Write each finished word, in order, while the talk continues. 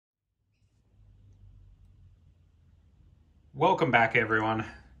Welcome back everyone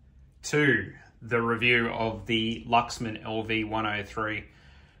to the review of the Luxman LV-103.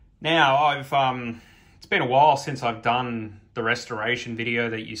 Now it's been a while since I've done the restoration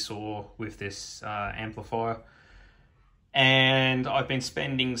video that you saw with this amplifier, and I've been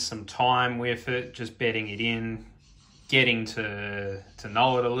spending some time with it, just bedding it in, getting to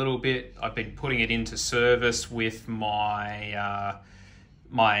know it a little bit. I've been putting it into service with my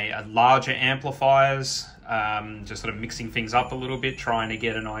my larger amplifiers, just sort of mixing things up a little bit, trying to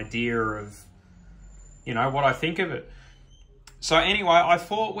get an idea of, you know, what I think of it. So anyway, I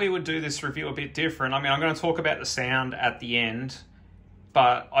thought we would do this review a bit different. I mean, I'm going to talk about the sound at the end,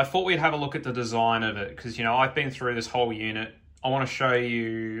 but I thought we'd have a look at the design of it, because, you know, I've been through this whole unit. I want to show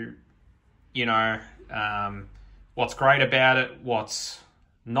you, you know, what's great about it, what's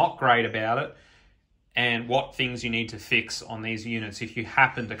not great about it, and what things you need to fix on these units if you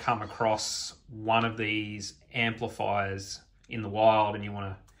happen to come across one of these amplifiers in the wild and you want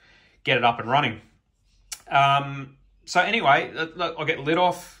to get it up and running. So anyway, look, I'll get lit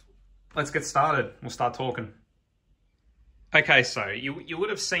off. Let's get started. We'll start talking. Okay, so you would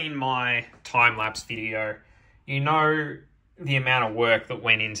have seen my time-lapse video. You know the amount of work that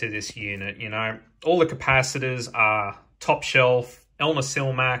went into this unit. You know, all the capacitors are top shelf, Elmer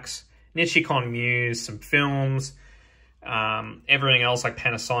Silmax, Nichicon Muse, some films, everything else like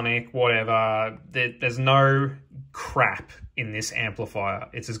Panasonic, whatever. There's no crap in this amplifier.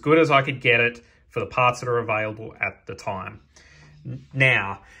 It's as good as I could get it for the parts that are available at the time.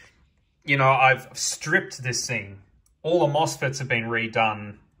 Now, you know, I've stripped this thing. All the MOSFETs have been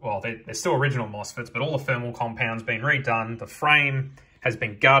redone. Well, they're still original MOSFETs, but all the thermal compounds been redone. The frame has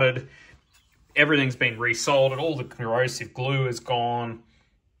been gutted. Everything's been resoldered. All the corrosive glue is gone.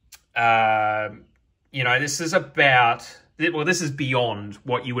 You know, this is about, well, this is beyond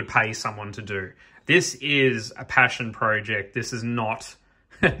what you would pay someone to do. This is a passion project. This is not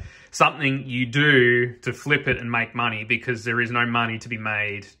something you do to flip it and make money, because there is no money to be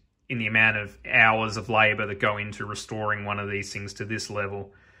made in the amount of hours of labor that go into restoring one of these things to this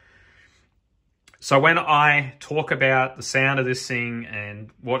level. So when I talk about the sound of this thing and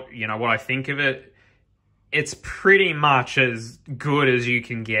what I think of it, it's pretty much as good as you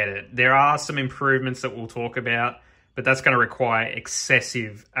can get it. There are some improvements that we'll talk about, but that's going to require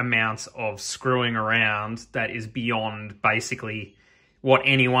excessive amounts of screwing around that is beyond basically what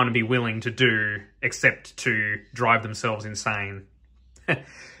anyone would be willing to do, except to drive themselves insane.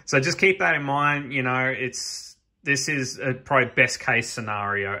 So just keep that in mind. You know, this is a probably best case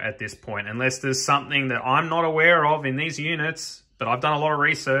scenario at this point, unless there's something that I'm not aware of in these units, but I've done a lot of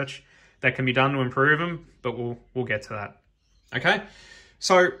research that can be done to improve them, but we'll get to that. Okay,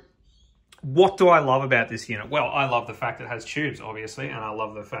 so what do I love about this unit? Well, I love the fact that it has tubes, obviously, and I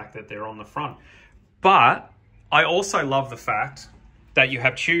love the fact that they're on the front. But I also love the fact that you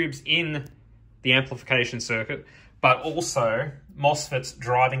have tubes in the amplification circuit, but also MOSFETs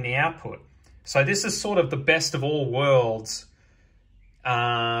driving the output. So this is sort of the best of all worlds,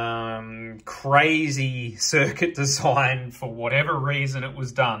 crazy circuit design for whatever reason it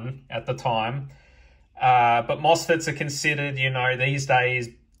was done at the time. But MOSFETs are considered, you know, these days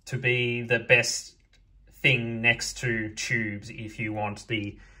to be the best thing next to tubes if you want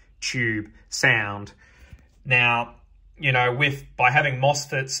the tube sound. Now, you know, by having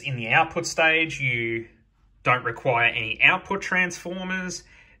MOSFETs in the output stage, you don't require any output transformers.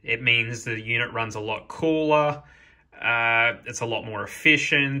 It means the unit runs a lot cooler. It's a lot more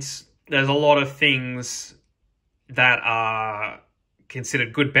efficient. There's a lot of things that are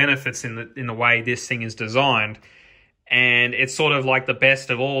considered good benefits in the way this thing is designed. And it's sort of like the best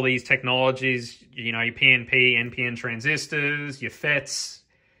of all these technologies, you know, your PNP, NPN transistors, your FETs,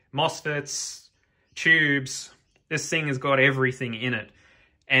 MOSFETs, tubes. This thing has got everything in it.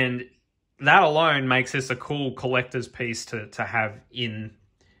 And that alone makes this a cool collector's piece to have in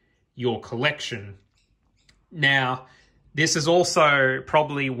your collection. Now, this is also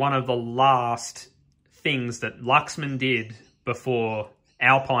probably one of the last things that Luxman did before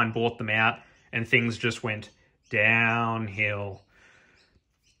Alpine bought them out and things just went downhill.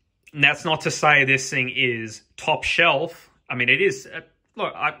 And that's not to say this thing is top shelf. I mean, it is,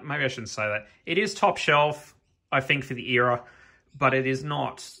 look, maybe I shouldn't say that. It is top shelf, I think, for the era, but it is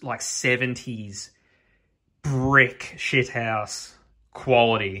not like 70s brick shithouse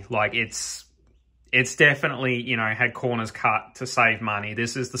quality. Like, it's definitely, you know, had corners cut to save money.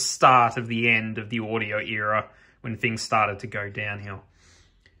 This is the start of the end of the audio era when things started to go downhill.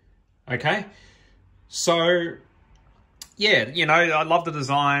 Okay, so yeah, you know, I love the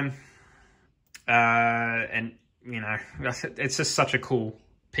design, and you know, it's just such a cool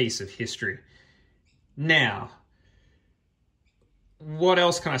piece of history. Now, what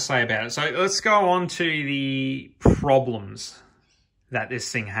else can I say about it? So let's go on to the problems that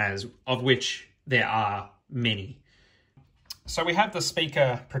this thing has, of which there are many. So we have the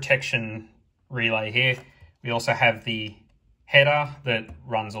speaker protection relay here. We also have the header that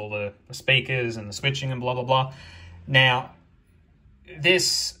runs all the speakers and the switching and blah, blah, blah. Now,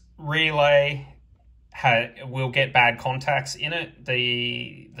 this relay will get bad contacts in it.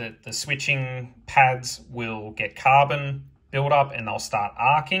 The switching pads will get carbon build up and they'll start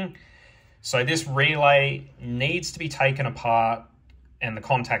arcing. So this relay needs to be taken apart and the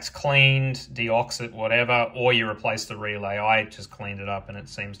contacts cleaned, deox it, whatever, or you replace the relay. I just cleaned it up and it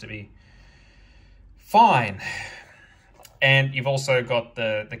seems to be fine. And you've also got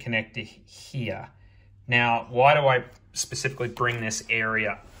the connector here. Now, why do I specifically bring this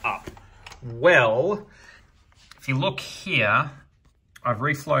area up? Well, if you look here, I've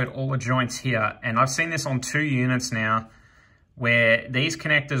reflowed all the joints here, and I've seen this on 2 units now, where these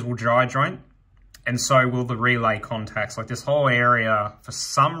connectors will dry joint, and so will the relay contacts. Like this whole area, for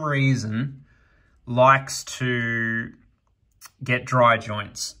some reason, likes to get dry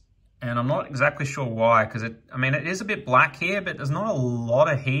joints. And I'm not exactly sure why, because it is a bit black here, but there's not a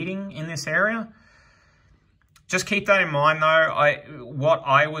lot of heating in this area. Just keep that in mind though. What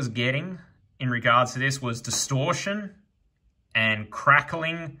I was getting in regards to this was distortion and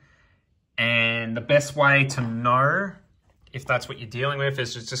crackling. And the best way to know if that's what you're dealing with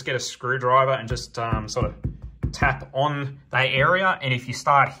is just get a screwdriver and just sort of tap on that area. And if you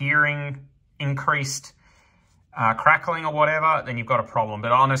start hearing increased crackling or whatever, then you've got a problem.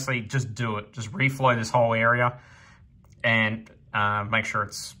 But honestly, just do it. Just reflow this whole area and make sure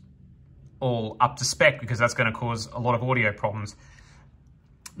it's all up to spec, because that's going to cause a lot of audio problems.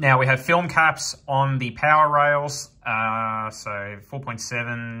 Now we have film caps on the power rails. So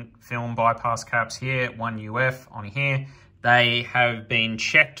 4.7 film bypass caps here, 1 UF on here. They have been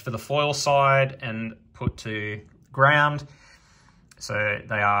checked for the foil side and put to ground. So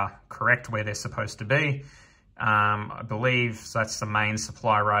they are correct where they're supposed to be. I believe that's the main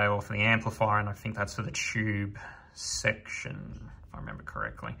supply rail for the amplifier, and I think that's for the tube section, if I remember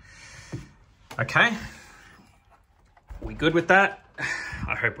correctly. Okay, we good with that?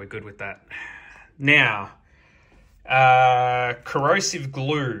 I hope we're good with that. Now, corrosive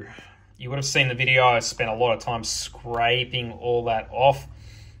glue. You would have seen the video. I spent a lot of time scraping all that off.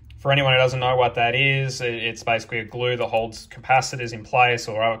 For anyone who doesn't know what that is, it's basically a glue that holds capacitors in place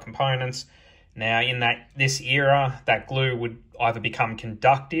or other components. Now, in this era, that glue would either become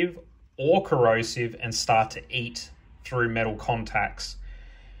conductive or corrosive and start to eat through metal contacts.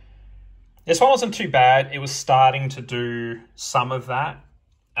 This one wasn't too bad. It was starting to do some of that.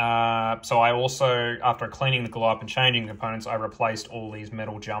 So I also, after cleaning the glue up and changing components, I replaced all these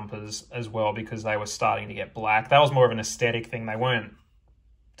metal jumpers as well because they were starting to get black. That was more of an aesthetic thing. They weren't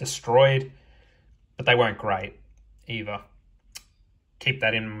destroyed, but they weren't great either. Keep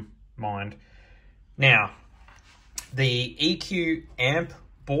that in mind. Now, the EQ amp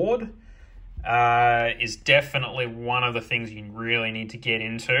board is definitely one of the things you really need to get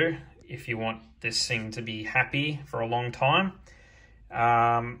into if you want this thing to be happy for a long time.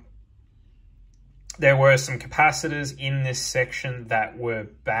 There were some capacitors in this section that were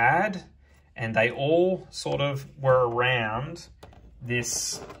bad, and they all sort of were around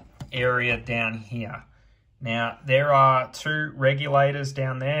this area down here. Now, there are 2 regulators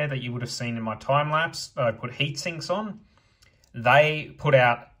down there that you would have seen in my time-lapse that I put heat sinks on. They put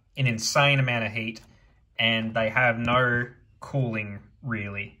out an insane amount of heat, and they have no cooling,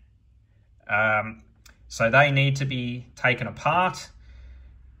 really. So they need to be taken apart,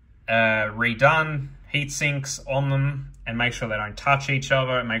 redone, heat sinks on them, and make sure they don't touch each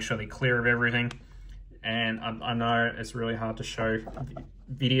other, and make sure they're clear of everything. And I know it's really hard to show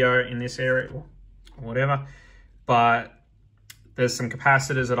video in this area or whatever, but there's some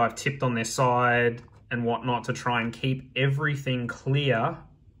capacitors that I've tipped on their side and whatnot to try and keep everything clear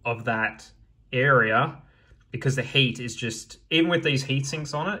of that area, because the heat is just, even with these heat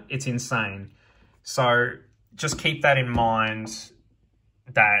sinks on it, it's insane. So just keep that in mind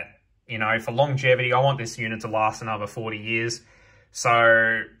that, you know, for longevity, I want this unit to last another 40 years.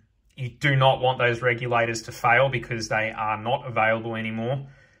 So you do not want those regulators to fail because they are not available anymore.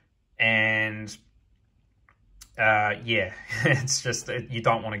 And yeah, it's just, you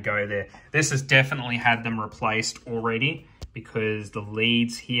don't want to go there. This has definitely had them replaced already because the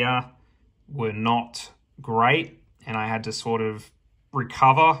leads here were not great, and I had to sort of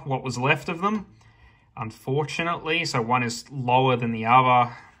recover what was left of them, unfortunately. So one is lower than the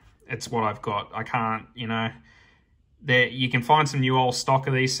other. It's what I've got. I can't, you know, you can find some new old stock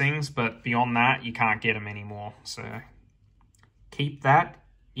of these things, but beyond that, you can't get them anymore. So keep that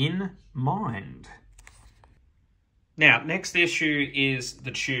in mind. Now, next issue is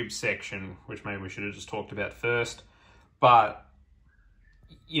the tube section, which maybe we should have just talked about first. But,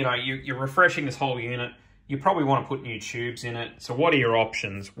 you know, you're refreshing this whole unit. You probably want to put new tubes in it. So what are your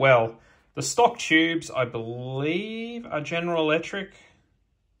options? Well, the stock tubes, I believe, are General Electric,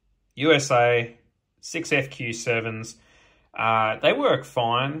 USA, 6FQ7s. They work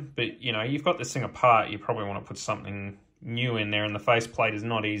fine, but, you know, you've got this thing apart. You probably want to put something new in there, and the faceplate is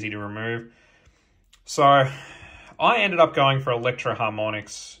not easy to remove. So I ended up going for Electro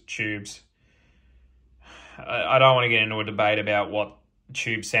Harmonics tubes. I don't want to get into a debate about what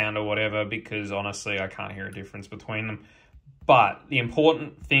tube sound or whatever, because honestly I can't hear a difference between them. But the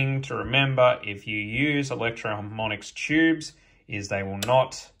important thing to remember if you use Electro Harmonics tubes is they will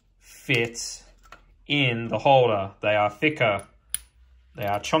not fit in the holder. They are thicker. They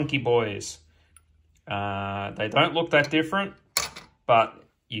are chunky boys. They don't look that different, but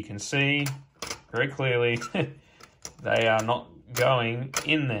you can see very clearly they are not going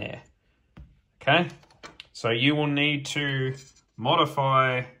in there. Okay, so you will need to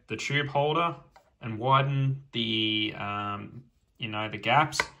modify the tube holder and widen the you know, the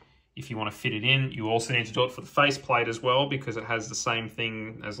gaps if you want to fit it in. You also need to do it for the faceplate as well, because it has the same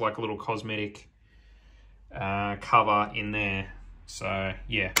thing as like a little cosmetic cover in there. So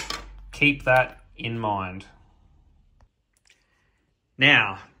yeah, keep that in mind.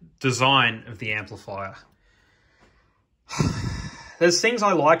 Now, design of the amplifier. There's things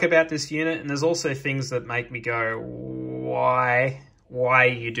I like about this unit, and there's also things that make me go, why are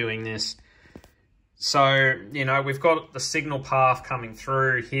you doing this? So, you know, we've got the signal path coming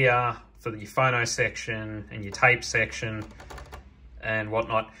through here for your phono section and your tape section and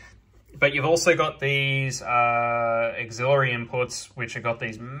whatnot. But you've also got these auxiliary inputs, which have got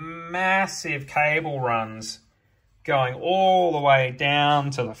these massive cable runs going all the way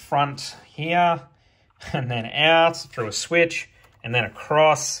down to the front here, and then out through a switch, and then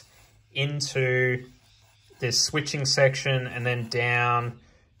across into this switching section, and then down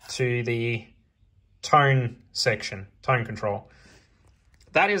to the tone section, tone control.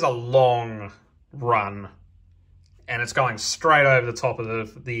 That is a long run, and it's going straight over the top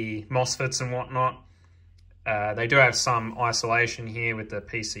of the MOSFETs and whatnot. They do have some isolation here with the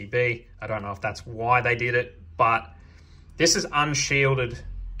PCB. I don't know if that's why they did it, but this is unshielded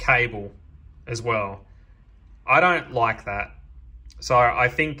cable as well. I don't like that. So I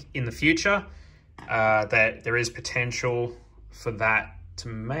think in the future that there is potential for that to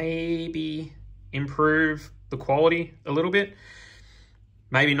maybe improve the quality a little bit.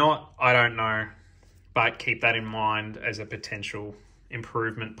 Maybe not, I don't know. But keep that in mind as a potential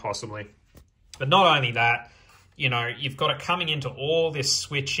improvement possibly. But not only that, you know, you've got it coming into all this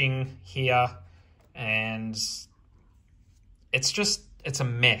switching here, and it's a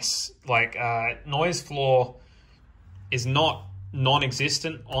mess. Like noise floor is not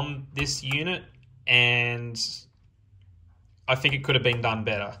non-existent on this unit, and I think it could have been done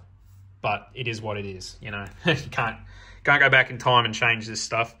better, but it is what it is, you know. You can't go back in time and change this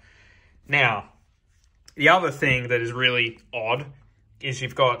stuff. Now, the other thing that is really odd is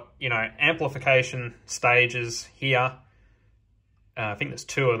you've got, you know, amplification stages here. I think there's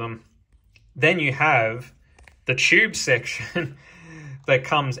 2 of them. Then you have the tube section that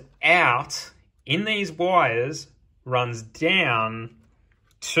comes out in these wires, runs down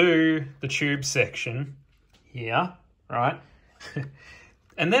to the tube section here, right?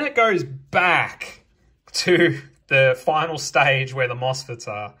 And then it goes back to the final stage where the MOSFETs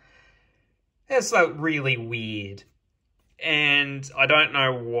are. That's like really weird. And I don't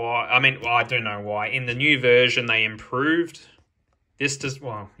know why. I mean, well, I do know why. In the new version, they improved. This does,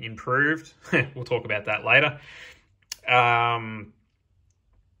 well, improved. We'll talk about that later.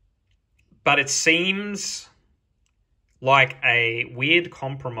 But it seems like a weird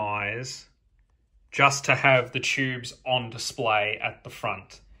compromise just to have the tubes on display at the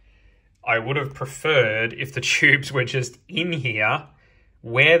front. I would have preferred if the tubes were just in here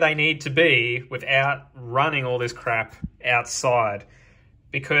where they need to be without running all this crap outside.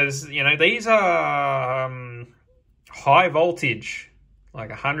 Because, you know, these are high voltage, like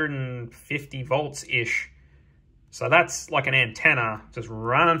 150 volts-ish. So that's like an antenna just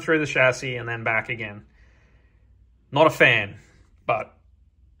running through the chassis and then back again. Not a fan, but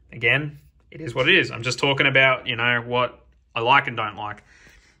again, it is what it is. I'm just talking about, you know, what I like and don't like.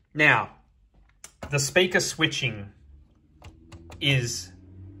 Now, the speaker switching is,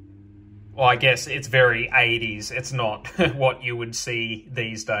 well, I guess it's very 80s. It's not what you would see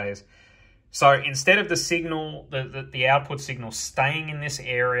these days. So instead of the signal, the output signal staying in this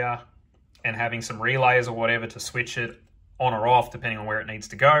area and having some relays or whatever to switch it on or off, depending on where it needs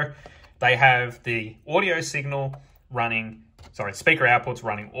to go. They have the audio signal running, sorry, speaker outputs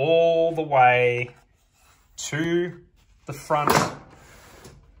running all the way to the front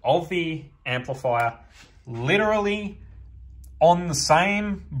of the amplifier, literally on the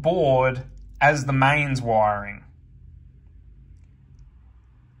same board as the mains wiring.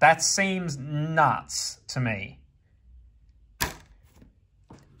 That seems nuts to me.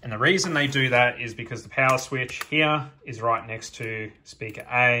 And the reason they do that is because the power switch here is right next to speaker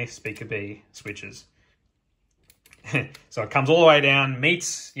A, speaker B switches. So it comes all the way down,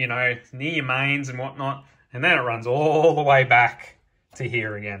 meets, you know, near your mains and whatnot, and then it runs all the way back to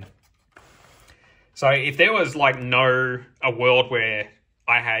here again. So if there was like a world where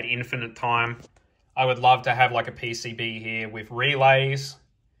I had infinite time, I would love to have like a PCB here with relays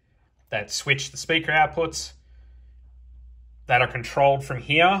that switch the speaker outputs that are controlled from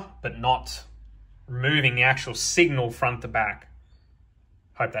here, but not moving the actual signal front to back.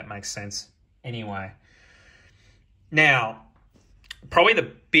 Hope that makes sense. Anyway. Now, probably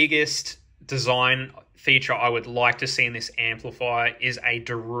the biggest design feature I would like to see in this amplifier is a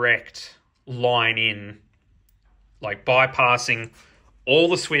direct line in, like bypassing all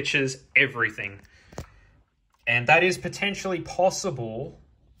the switches, everything. And that is potentially possible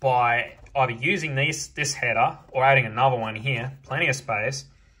by either using this header or adding another one here, plenty of space,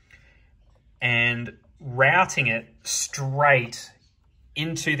 and routing it straight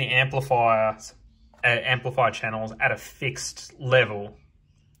into the amplifier channels at a fixed level.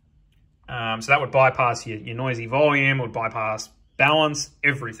 So that would bypass your noisy volume, would bypass balance,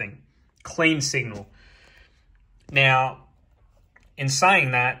 everything. Clean signal. Now, in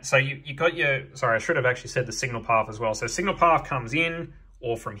saying that, so you got your, sorry, I should have actually said the signal path as well. So signal path comes in,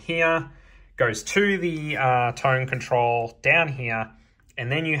 or from here, goes to the tone control down here,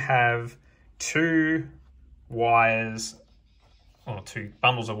 and then you have two wires, or two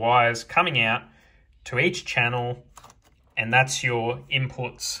bundles of wires coming out to each channel, and that's your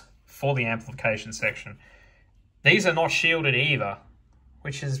inputs for the amplification section. These are not shielded either,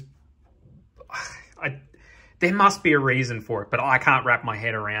 which is, there must be a reason for it, but I can't wrap my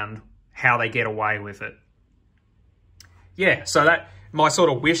head around how they get away with it. Yeah, so that, my sort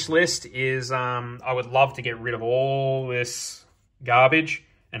of wish list is I would love to get rid of all this garbage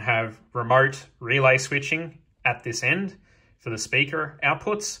and have remote relay switching at this end for the speaker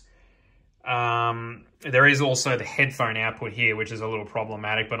outputs. There is also the headphone output here, which is a little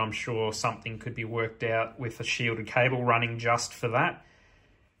problematic, but I'm sure something could be worked out with a shielded cable running just for that.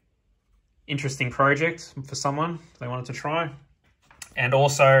 Interesting project for someone if they wanted to try. And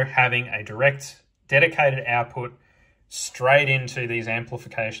also having a direct dedicated output straight into these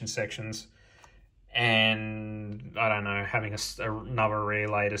amplification sections, and I don't know, having another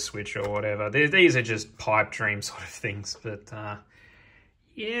relay to switch or whatever. These are just pipe dream sort of things, but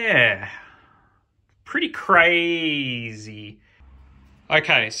yeah, pretty crazy.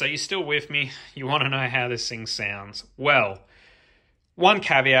 Okay, so you're still with me. You want to know how this thing sounds. Well, one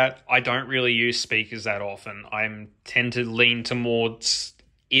caveat, I don't really use speakers that often. I tend to lean towards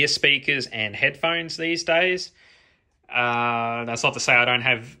ear speakers and headphones these days. That's not to say I don't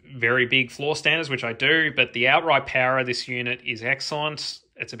have very big floor standers, which I do, but the outright power of this unit is excellent.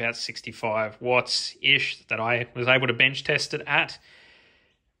 It's about 65 watts-ish that I was able to bench test it at,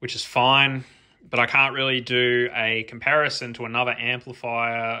 which is fine, but I can't really do a comparison to another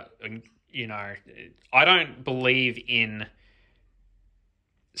amplifier. You know, I don't believe in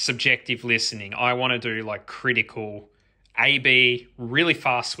subjective listening. I want to do like critical A/B, really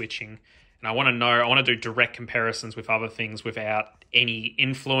fast switching. And I want to do direct comparisons with other things without any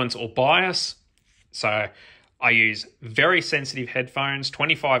influence or bias. So I use very sensitive headphones,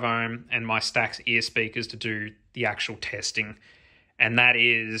 25 ohm, and my Stax ear speakers to do the actual testing. And that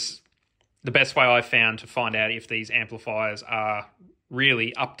is the best way I've found to find out if these amplifiers are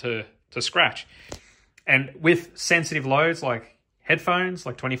really up to scratch. And with sensitive loads like headphones,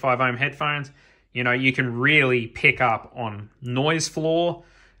 like 25 ohm headphones, you know, you can really pick up on noise floor,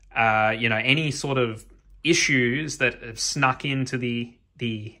 you know, any sort of issues that have snuck into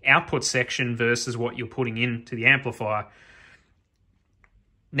the output section versus what you're putting into the amplifier.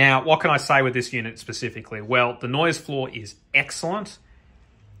 Now, what can I say with this unit specifically? Well, the noise floor is excellent.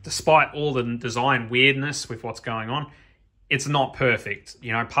 Despite all the design weirdness with what's going on, it's not perfect.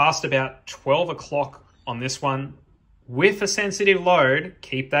 You know, past about 12 o'clock on this one, with a sensitive load,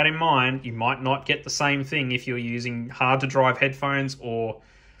 keep that in mind. You might not get the same thing if you're using hard to drive headphones or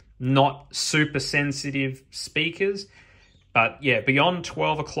not super sensitive speakers. But yeah, beyond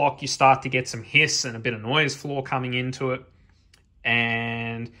 12 o'clock, you start to get some hiss and a bit of noise floor coming into it.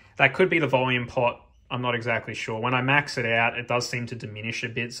 And that could be the volume pot I'm not exactly sure. When I max it out, it does seem to diminish a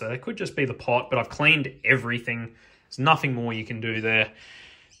bit, so it could just be the pot, but I've cleaned everything. There's nothing more you can do there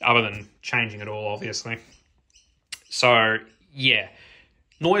other than changing it all, obviously. So, yeah.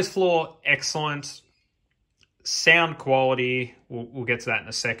 Noise floor, excellent. Sound quality, we'll get to that in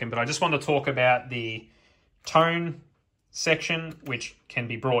a second, but I just want to talk about the tone section, which can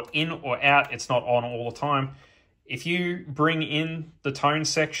be brought in or out. It's not on all the time. If you bring in the tone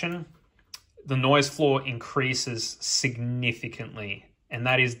section, the noise floor increases significantly, and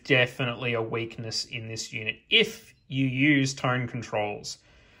that is definitely a weakness in this unit if you use tone controls.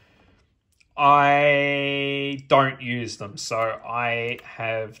 I don't use them, so I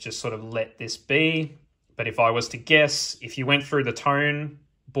have just sort of let this be. But if I was to guess, if you went through the tone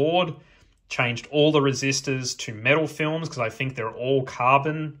board, changed all the resistors to metal films, because I think they're all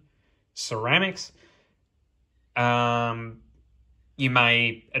carbon ceramics, you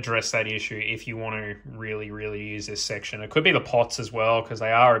may address that issue if you want to really, really use this section. It could be the pots as well, because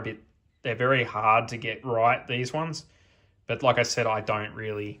they're very hard to get right, these ones. But like I said, I don't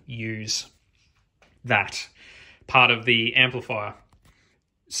really use that part of the amplifier.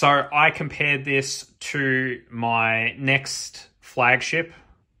 So I compared this to my next flagship,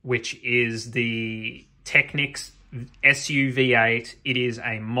 which is the Technics SUV8. It is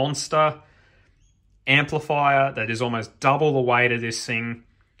a monster amplifier that is almost double the weight of this thing.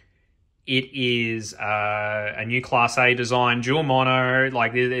 It is a new Class A design, dual mono.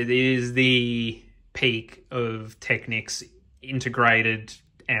 Like, it is the peak of Technics integrated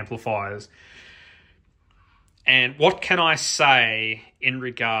amplifiers. And what can I say in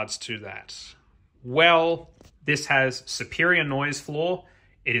regards to that? Well, this has superior noise floor.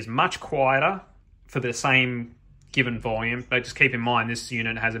 It is much quieter for the same given volume. But just keep in mind, this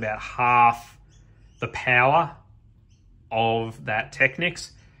unit has about half the power of that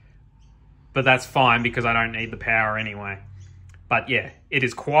Technics. But that's fine because I don't need the power anyway. But yeah, it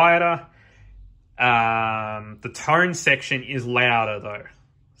is quieter. The tone section is louder though.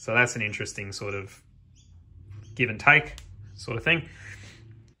 So that's an interesting sort of give and take sort of thing.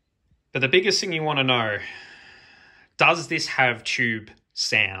 But the biggest thing you want to know, does this have tube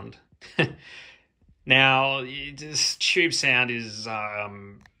sound? Now, this tube sound is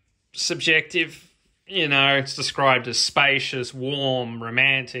subjective. You know, it's described as spacious, warm,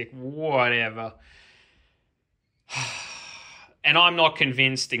 romantic, whatever. And I'm not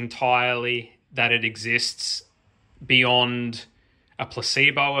convinced entirely that it exists beyond a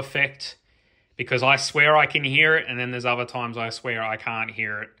placebo effect, because I swear I can hear it, and then there's other times I swear I can't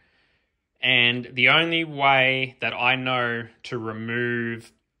hear it. And the only way that I know to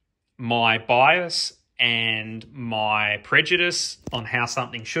remove my bias and my prejudice on how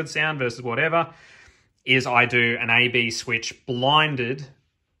something should sound versus whatever is I do an A/B switch blinded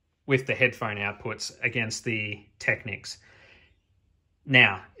with the headphone outputs against the Technics.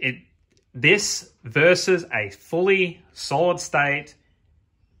 Now, this versus a fully solid state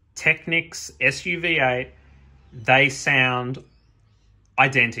Technics SUV8, they sound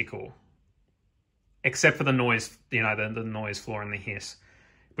identical, except for the noise, you know, the noise floor and the hiss,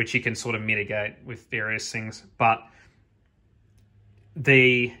 which you can sort of mitigate with various things. But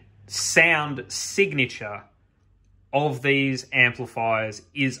the sound signature of these amplifiers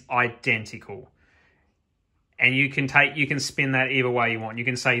is identical. And you can spin that either way you want. You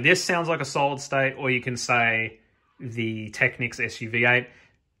can say this sounds like a solid state, or you can say the Technics SUV8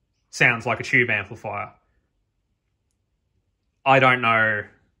 sounds like a tube amplifier. I don't know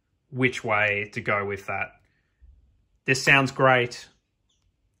which way to go with that. This sounds great.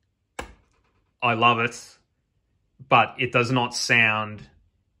 I love it. But it does not sound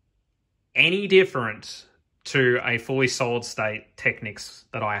any different to a fully solid state Technics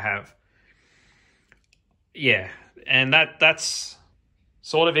that I have. Yeah, and that's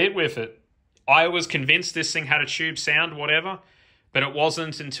sort of it with it. I was convinced this thing had a tube sound, whatever, but it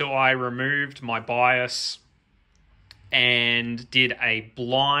wasn't until I removed my bias and did a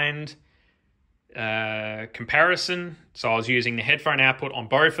blind comparison. So I was using the headphone output on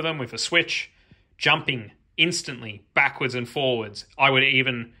both of them with a switch, jumping instantly backwards and forwards. I would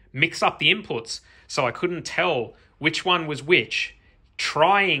even mix up the inputs so I couldn't tell which one was which,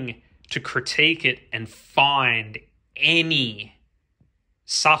 trying to critique it and find any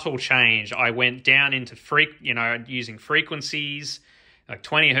subtle change. I went down into using frequencies like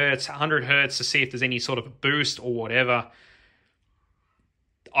 20 hertz, 100 hertz to see if there's any sort of a boost or whatever.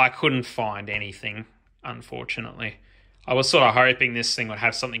 I couldn't find anything, unfortunately. I was sort of hoping this thing would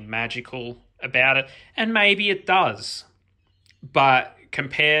have something magical about it, and maybe it does. But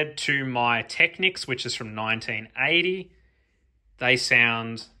compared to my Technics, which is from 1980, they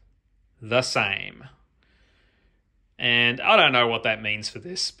sound the same. And I don't know what that means for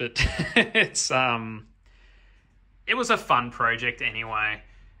this, but it was a fun project anyway.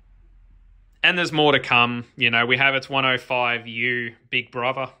 And there's more to come. You know, we have its 105U Big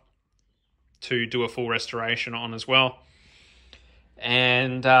Brother to do a full restoration on as well.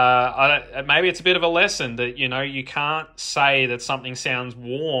 And maybe it's a bit of a lesson that, you know, you can't say that something sounds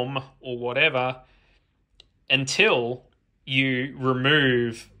warm or whatever until you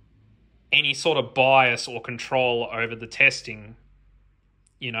remove any sort of bias or control over the testing.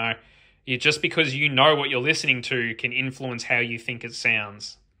 You know, just because you know what you're listening to can influence how you think it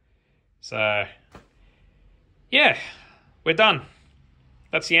sounds. So, yeah, we're done.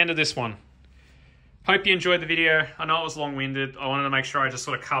 That's the end of this one. Hope you enjoyed the video. I know it was long-winded. I wanted to make sure I just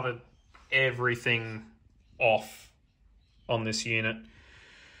sort of covered everything off on this unit.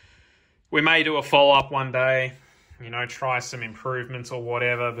 We may do a follow-up one day, you know, try some improvements or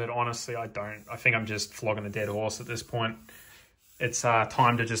whatever, but honestly, I think I'm just flogging a dead horse at this point. It's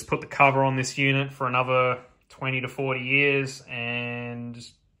time to just put the cover on this unit for another 20 to 40 years and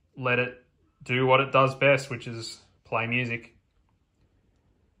just let it do what it does best, which is play music.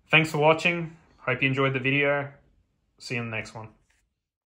 Thanks for watching. Hope you enjoyed the video. See you in the next one.